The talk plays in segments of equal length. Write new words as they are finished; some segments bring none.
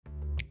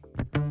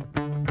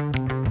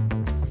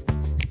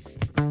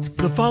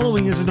The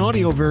following is an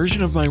audio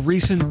version of my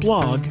recent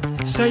blog,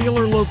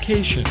 Cellular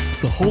Location,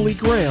 the Holy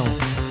Grail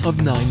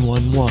of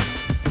 911.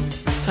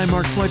 I'm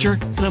Mark Fletcher,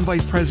 and I'm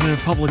Vice President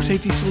of Public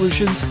Safety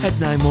Solutions at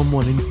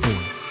 911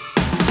 Inform.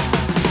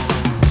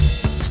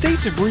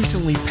 States have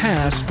recently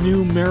passed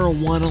new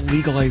marijuana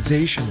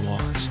legalization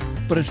laws,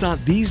 but it's not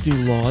these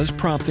new laws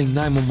prompting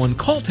 911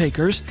 call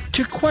takers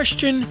to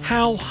question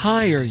how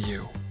high are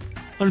you.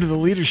 Under the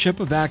leadership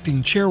of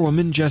Acting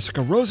Chairwoman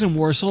Jessica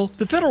Rosenworcel,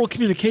 the Federal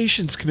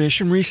Communications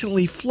Commission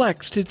recently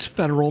flexed its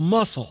federal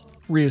muscle,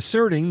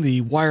 reasserting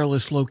the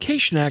wireless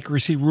location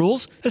accuracy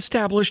rules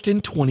established in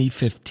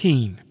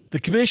 2015. The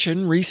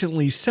Commission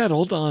recently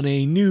settled on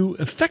a new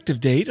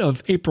effective date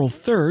of April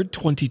 3,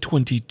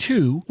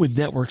 2022, with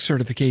network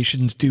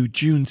certifications due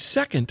June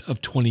 2nd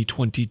of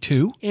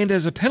 2022, and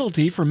as a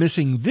penalty for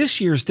missing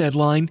this year's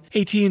deadline,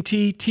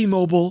 AT&T,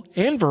 T-Mobile,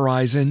 and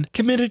Verizon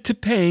committed to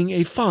paying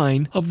a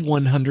fine of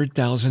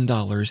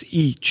 $100,000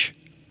 each.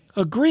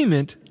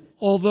 Agreement,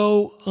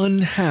 although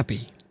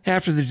unhappy.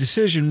 After the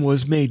decision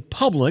was made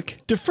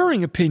public,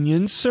 differing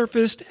opinions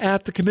surfaced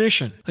at the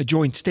Commission. A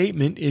joint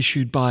statement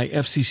issued by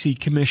FCC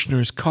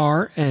Commissioners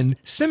Carr and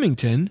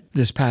Symington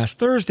this past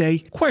Thursday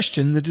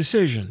questioned the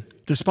decision.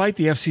 Despite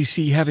the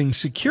FCC having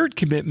secured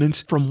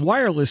commitments from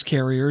wireless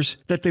carriers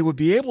that they would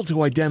be able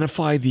to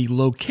identify the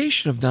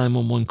location of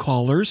 911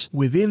 callers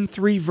within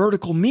 3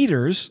 vertical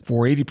meters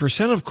for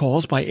 80% of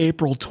calls by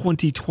April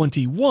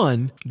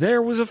 2021,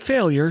 there was a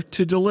failure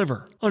to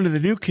deliver. Under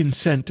the new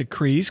consent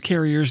decrees,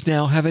 carriers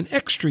now have an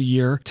extra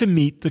year to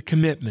meet the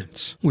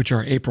commitments, which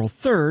are April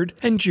 3rd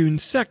and June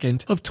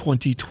 2nd of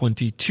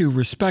 2022,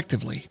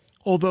 respectively.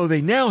 Although they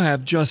now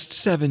have just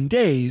 7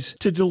 days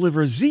to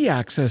deliver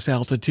Z-axis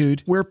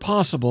altitude where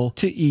possible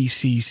to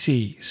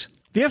ECCs.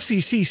 The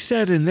FCC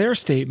said in their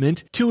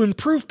statement, to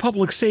improve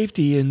public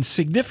safety and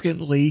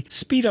significantly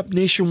speed up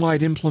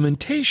nationwide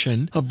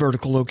implementation of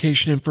vertical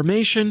location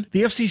information,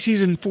 the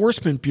FCC's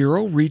Enforcement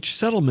Bureau reached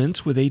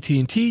settlements with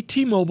AT&T,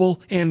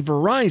 T-Mobile, and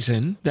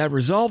Verizon that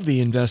resolved the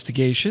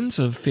investigations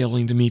of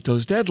failing to meet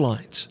those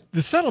deadlines.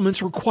 The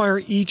settlements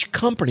require each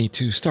company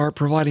to start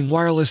providing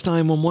wireless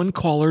 911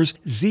 callers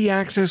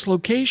Z-axis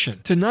location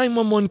to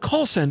 911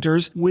 call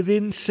centers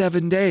within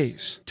 7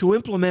 days, to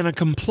implement a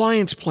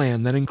compliance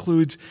plan that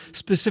includes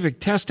specific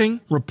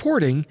testing,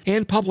 reporting,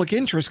 and public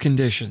interest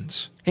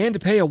conditions, and to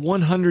pay a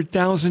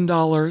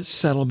 $100,000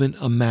 settlement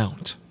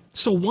amount.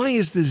 So why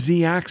is the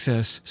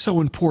Z-axis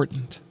so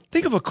important?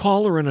 Think of a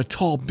caller in a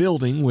tall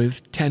building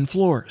with 10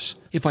 floors.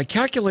 If I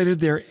calculated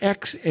their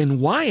X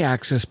and Y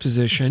axis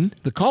position,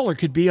 the caller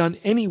could be on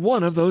any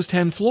one of those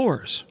 10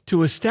 floors.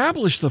 To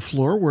establish the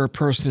floor where a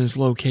person is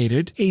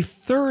located, a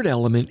third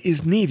element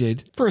is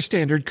needed for a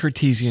standard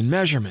Cartesian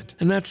measurement,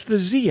 and that's the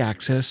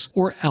Z-axis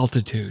or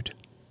altitude.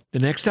 The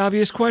next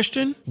obvious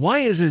question, why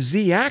is a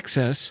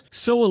Z-axis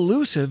so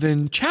elusive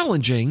and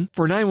challenging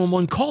for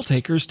 911 call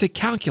takers to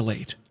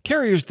calculate?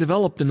 Carriers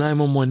developed the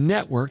 911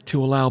 network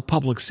to allow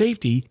public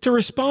safety to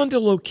respond to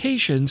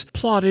locations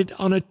plotted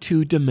on a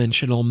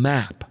 2-dimensional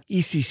map.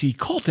 ECC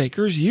call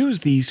takers use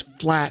these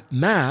flat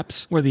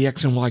maps where the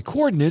X and Y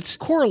coordinates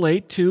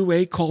correlate to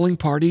a calling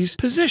party's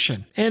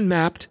position and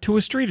mapped to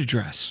a street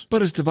address.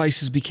 But as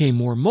devices became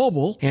more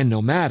mobile and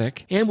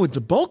nomadic, and with the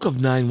bulk of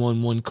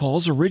 911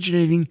 calls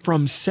originating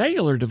from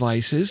cellular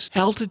devices,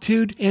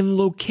 altitude and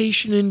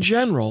location in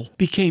general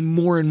became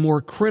more and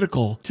more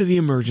critical to the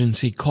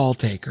emergency call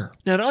taker.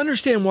 Now, to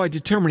understand why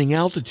determining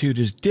altitude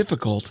is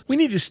difficult, we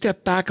need to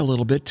step back a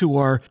little bit to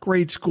our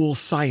grade school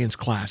science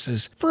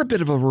classes for a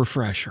bit of a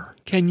refresher.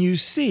 Can you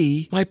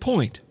see my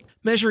point?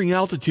 Measuring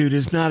altitude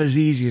is not as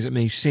easy as it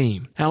may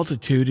seem.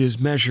 Altitude is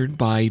measured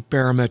by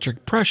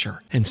barometric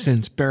pressure, and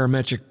since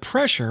barometric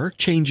pressure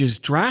changes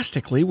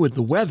drastically with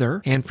the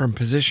weather and from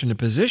position to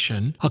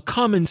position, a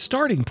common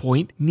starting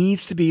point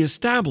needs to be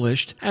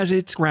established as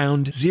its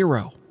ground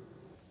zero.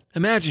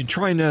 Imagine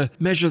trying to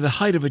measure the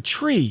height of a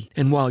tree,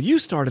 and while you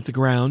start at the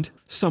ground,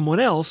 someone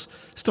else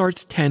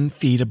starts 10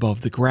 feet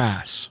above the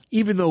grass.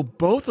 Even though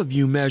both of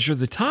you measure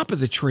the top of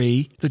the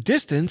tree, the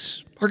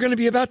distance are going to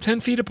be about 10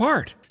 feet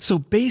apart. So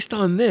based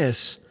on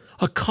this,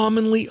 a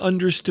commonly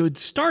understood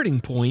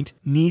starting point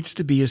needs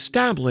to be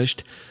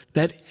established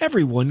that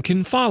everyone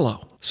can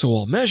follow. So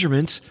all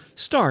measurements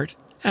start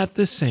at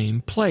the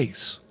same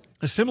place.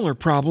 A similar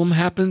problem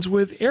happens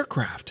with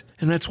aircraft,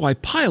 and that's why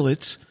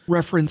pilots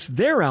reference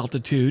their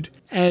altitude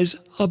as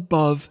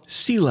above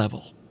sea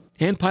level.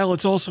 And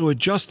pilots also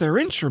adjust their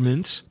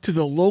instruments to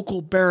the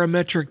local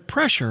barometric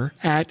pressure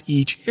at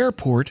each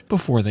airport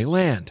before they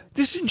land.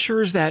 This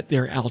ensures that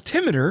their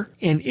altimeter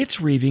and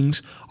its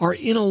readings are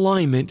in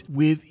alignment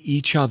with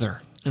each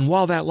other. And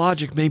while that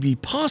logic may be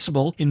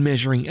possible in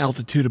measuring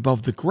altitude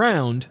above the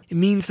ground, it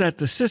means that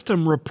the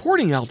system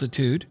reporting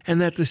altitude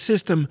and that the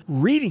system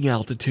reading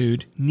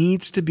altitude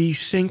needs to be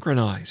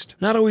synchronized.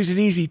 Not always an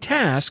easy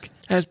task,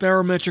 as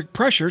barometric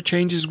pressure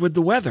changes with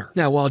the weather.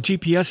 Now, while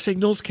GPS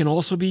signals can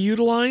also be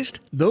utilized,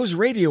 those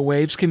radio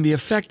waves can be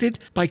affected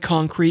by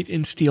concrete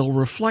and steel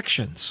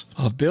reflections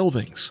of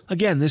buildings.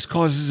 Again, this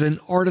causes an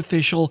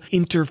artificial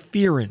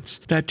interference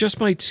that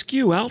just might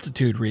skew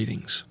altitude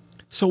readings.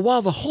 So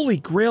while the holy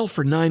grail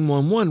for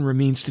 911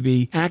 remains to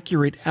be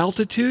accurate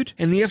altitude,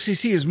 and the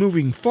FCC is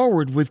moving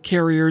forward with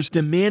carriers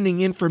demanding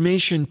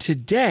information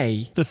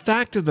today, the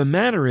fact of the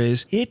matter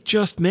is it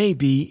just may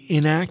be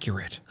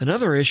inaccurate.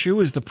 Another issue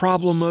is the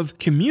problem of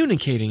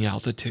communicating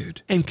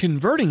altitude and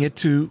converting it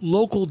to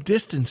local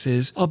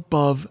distances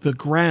above the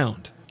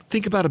ground.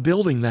 Think about a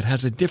building that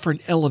has a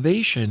different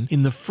elevation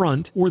in the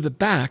front or the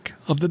back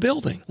of the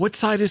building. What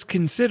side is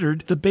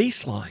considered the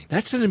baseline?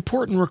 That's an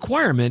important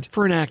requirement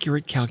for an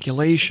accurate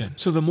calculation.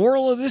 So the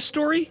moral of this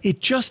story? It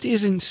just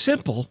isn't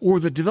simple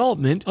or the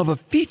development of a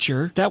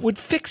feature that would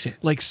fix it.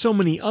 Like so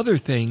many other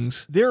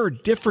things, there are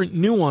different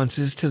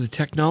nuances to the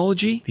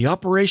technology, the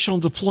operational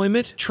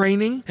deployment,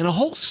 training, and a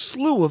whole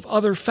slew of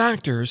other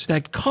factors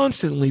that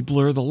constantly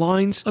blur the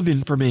lines of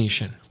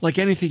information. Like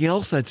anything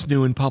else that's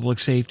new in public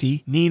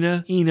safety,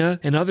 NENA, ENA,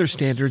 and other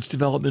standards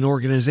development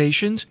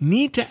organizations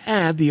need to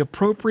add the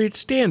appropriate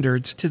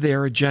standards to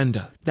their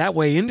agenda. That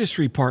way,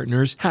 industry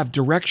partners have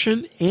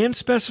direction and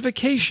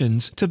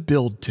specifications to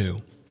build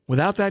to.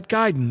 Without that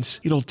guidance,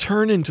 it'll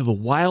turn into the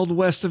Wild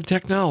West of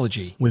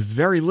technology, with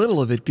very little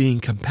of it being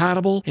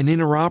compatible and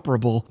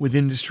interoperable with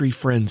industry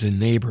friends and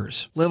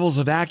neighbors. Levels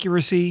of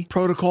accuracy,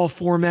 protocol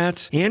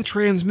formats, and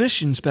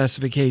transmission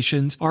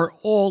specifications are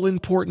all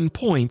important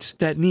points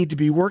that need to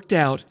be worked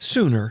out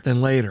sooner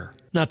than later.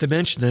 Not to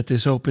mention that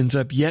this opens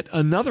up yet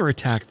another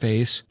attack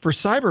phase for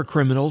cyber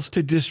criminals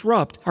to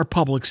disrupt our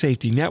public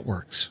safety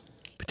networks,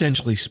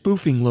 potentially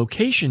spoofing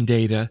location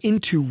data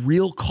into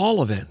real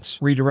call events,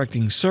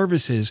 redirecting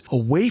services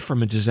away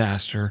from a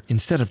disaster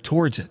instead of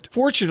towards it.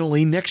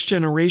 Fortunately,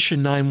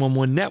 next-generation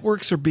 911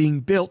 networks are being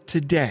built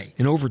today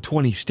in over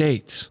 20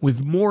 states,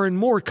 with more and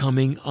more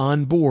coming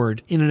on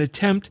board in an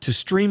attempt to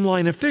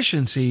streamline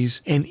efficiencies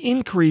and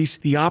increase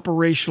the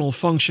operational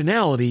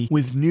functionality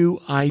with new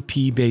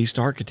IP-based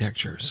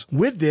architectures.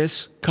 With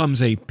this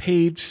comes a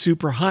paved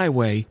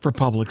superhighway for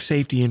public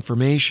safety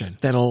information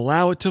that'll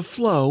allow it to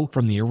flow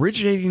from the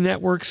originating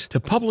networks to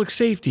public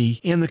safety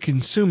and the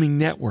consuming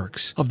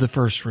networks of the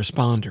first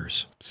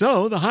responders.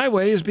 So the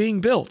highway is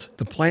being built.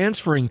 The plans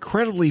for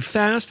incredibly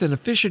fast and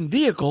efficient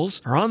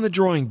vehicles are on the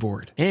drawing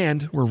board,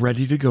 and we're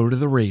ready to go to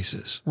the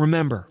races.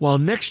 Remember, while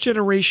next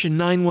generation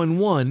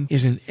 911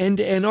 is an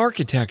end-to-end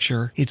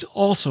architecture, it's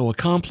also a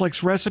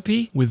complex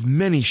recipe with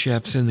many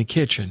chefs in the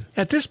kitchen.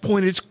 At this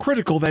point, it's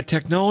critical that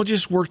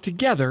technologists work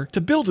together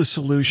to build a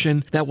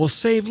solution that will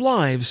save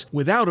lives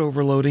without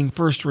overloading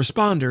first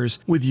responders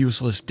with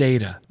useless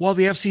data. While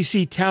the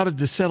FCC touted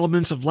the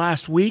settlements of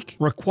last week,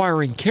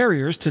 requiring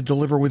carriers to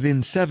deliver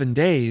within 7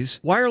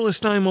 days,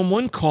 wireless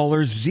 911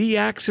 callers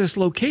Z-access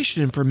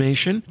location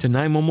information to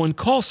 911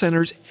 call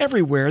centers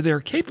everywhere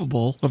they're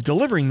capable of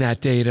delivering that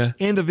data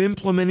and of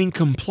implementing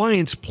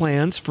compliance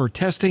plans for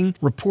testing,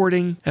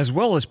 reporting, as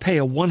well as pay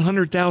a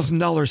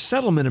 $100,000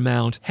 settlement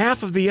amount,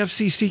 half of the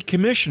FCC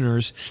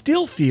commissioners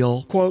still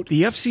feel, quote,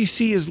 the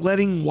FCC is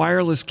letting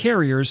wireless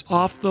carriers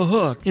off the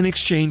hook in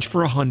exchange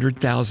for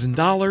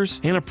 $100,000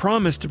 and a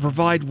promise to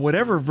provide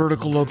whatever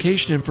vertical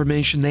location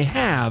information they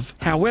have,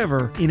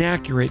 however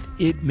inaccurate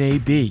it may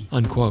be,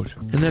 unquote,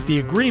 and that the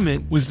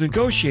agreement was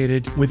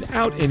negotiated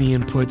without any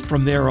input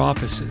from their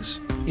offices.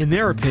 In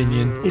their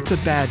opinion, it's a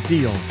bad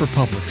deal for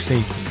public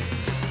safety.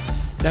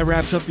 That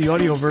wraps up the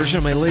audio version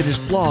of my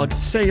latest blog,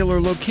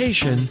 Cellular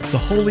Location, the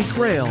Holy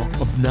Grail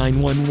of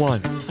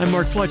 911. I'm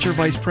Mark Fletcher,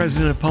 Vice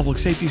President of Public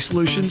Safety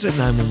Solutions at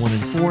 911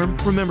 Inform.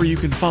 Remember, you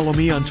can follow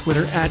me on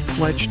Twitter at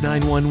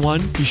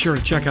Fletch911. Be sure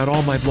to check out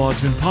all my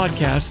blogs and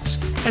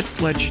podcasts at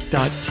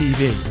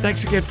Fletch.tv.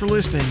 Thanks again for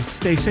listening.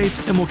 Stay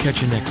safe, and we'll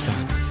catch you next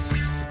time.